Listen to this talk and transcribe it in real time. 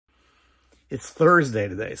It's Thursday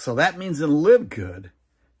today. So that means in LiveGood,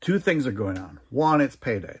 two things are going on. One, it's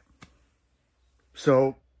payday.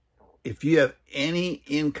 So if you have any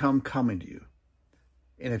income coming to you,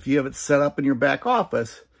 and if you have it set up in your back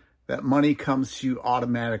office, that money comes to you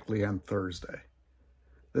automatically on Thursday.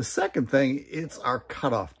 The second thing, it's our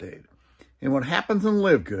cutoff date. And what happens in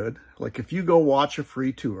LiveGood, like if you go watch a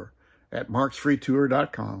free tour at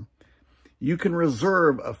marksfreetour.com, you can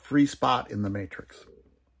reserve a free spot in the Matrix.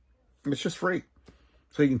 It's just free.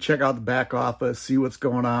 So you can check out the back office, see what's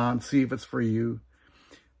going on, see if it's for you.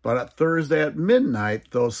 But at Thursday at midnight,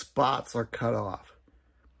 those spots are cut off.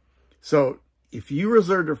 So if you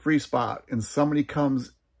reserved a free spot and somebody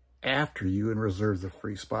comes after you and reserves a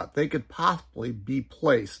free spot, they could possibly be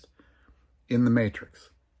placed in the Matrix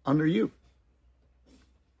under you.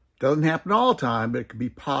 Doesn't happen all the time, but it could be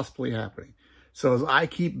possibly happening. So as I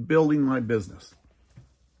keep building my business,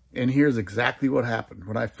 and here's exactly what happened.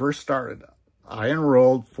 When I first started, I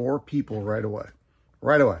enrolled 4 people right away.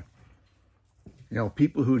 Right away. You know,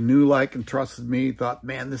 people who knew, like, and trusted me, thought,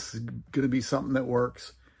 man, this is going to be something that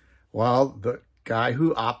works. Well, the guy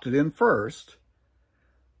who opted in first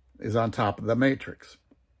is on top of the Matrix.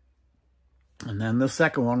 And then the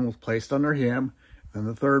second one was placed under him. And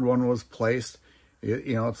the third one was placed,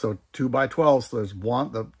 you know, so 2 by 12. So there's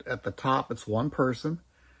one, at the top, it's one person.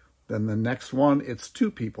 Then the next one, it's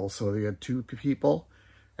 2 people. So you had 2 people.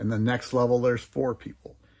 And the next level, there's 4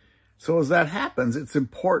 people. So as that happens, it's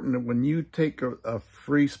important that when you take a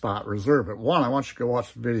free spot, reserve it. One, I want you to go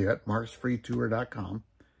watch the video at marksfreetour.com.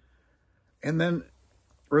 And then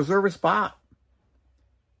reserve a spot.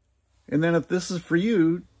 And then if this is for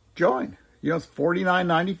you, join. You know, it's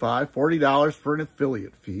 $49.95, $40 for an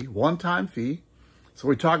affiliate fee, one-time fee. So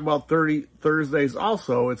we talk about 30 Thursdays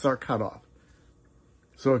also, it's our cutoff.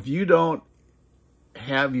 So if you don't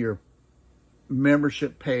have your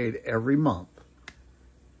membership paid every month,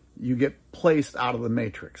 you get placed out of the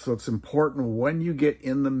Matrix. So it's important when you get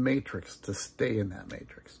in the Matrix to stay in that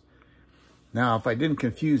Matrix. Now, if I didn't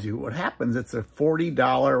confuse you, what happens, it's a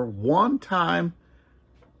 $40 one-time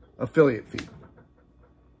affiliate fee.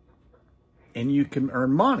 And you can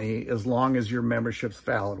earn money as long as your membership's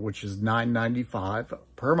valid, which is $9.95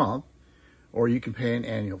 per month, or you can pay an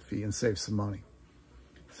annual fee and save some money.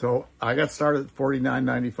 So I got started at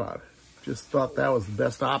 $49.95. Just thought that was the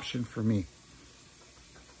best option for me.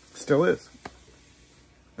 Still is.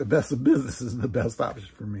 The best of business is the best option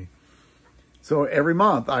for me. So every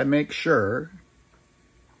month I make sure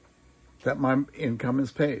that my income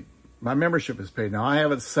is paid. My membership is paid. Now I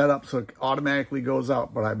have it set up so it automatically goes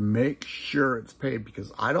out, but I make sure it's paid because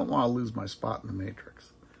I don't want to lose my spot in the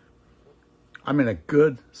Matrix. I'm in a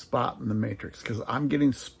good spot in the Matrix because I'm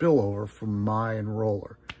getting spillover from my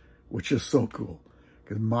enroller, which is so cool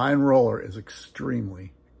because my enroller is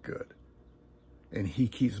extremely good. And he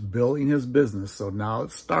keeps building his business. So now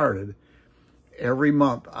it's started. Every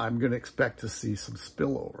month, I'm going to expect to see some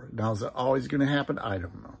spillover. Now, is it always going to happen? I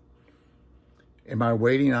don't know. Am I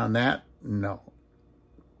waiting on that? No.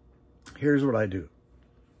 Here's what I do.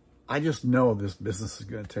 I just know this business is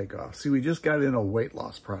going to take off. See, we just got in a weight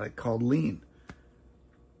loss product called Lean.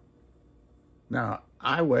 Now,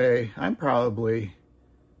 I'm probably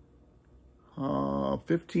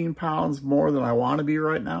 15 pounds more than I want to be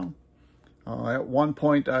right now. At one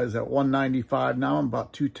point, I was at 195. Now I'm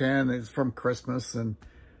about 210. It's from Christmas, and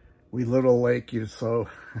we live at a lake, so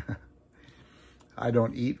I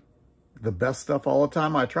don't eat the best stuff all the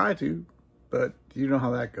time. I try to, but you know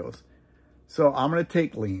how that goes. So I'm going to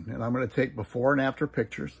take Lean, and I'm going to take before and after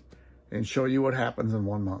pictures and show you what happens in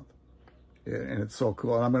 1 month. And it's so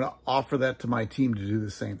cool. And I'm going to offer that to my team to do the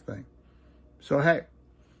same thing. So, hey,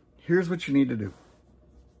 here's what you need to do.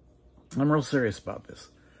 I'm real serious about this.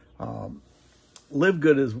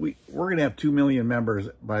 LiveGood is, we're going to have 2 million members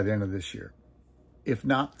by the end of this year, if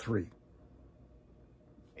not 3.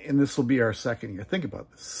 And this will be our second year. Think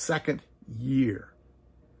about this, second year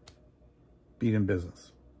being in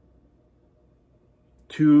business.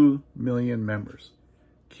 2 million members.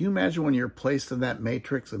 Can you imagine when you're placed in that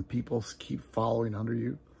matrix and people keep following under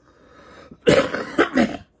you?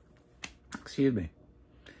 Excuse me.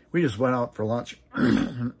 We just went out for lunch.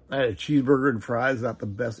 I had a cheeseburger and fries, not the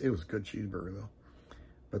best. It was a good cheeseburger, though.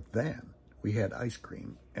 But then we had ice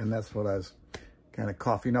cream, and that's what I was kind of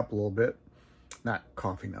coughing up a little bit. Not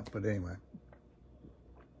coughing up, but anyway.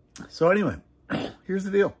 So anyway, here's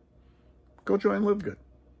the deal. Go join LiveGood.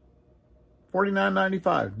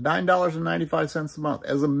 $49.95, $9.95 a month.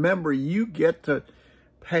 As a member, you get to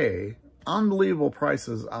pay unbelievable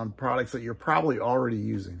prices on products that you're probably already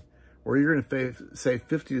using, where you're going to save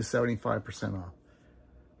 50 to 75% off.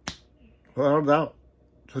 Without a doubt,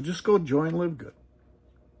 So just go join LiveGood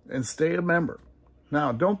and stay a member.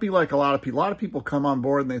 Now, don't be like a lot of people. A lot of people come on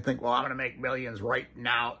board and they think, well, I'm going to make millions right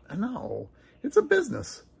now. No, it's a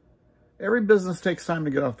business. Every business takes time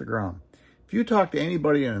to get off the ground. If you talk to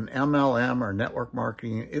anybody in an MLM or network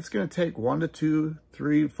marketing, it's going to take 1 to 2,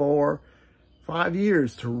 3, 4, 5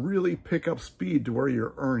 years to really pick up speed to where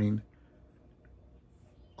you're earning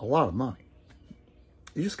a lot of money.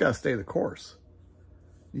 You just got to stay the course.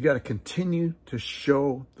 You got to continue to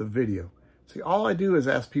show the video. See, all I do is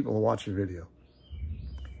ask people to watch a video.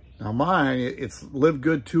 Now mine, it's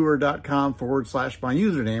livegoodtour.com/my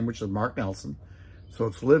username, which is Mark Nelson. So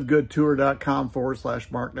it's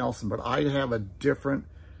livegoodtour.com/Mark Nelson, but I have a different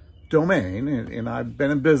domain, and I've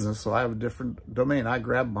been in business, so I have a different domain. I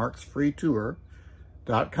grabbed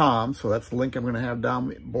marksfreetour.com, so that's the link I'm going to have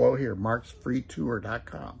down below here,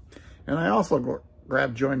 marksfreetour.com. And I also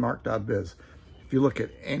grabbed joinmark.biz. If you look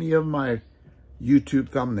at any of my YouTube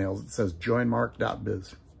thumbnails, it says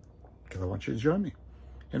joinmark.biz, because I want you to join me.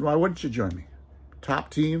 And why wouldn't you join me? Top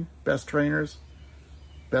team, best trainers,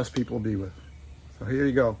 best people to be with. So here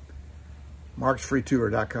you go,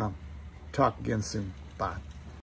 marksfreetour.com. Talk again soon. Bye.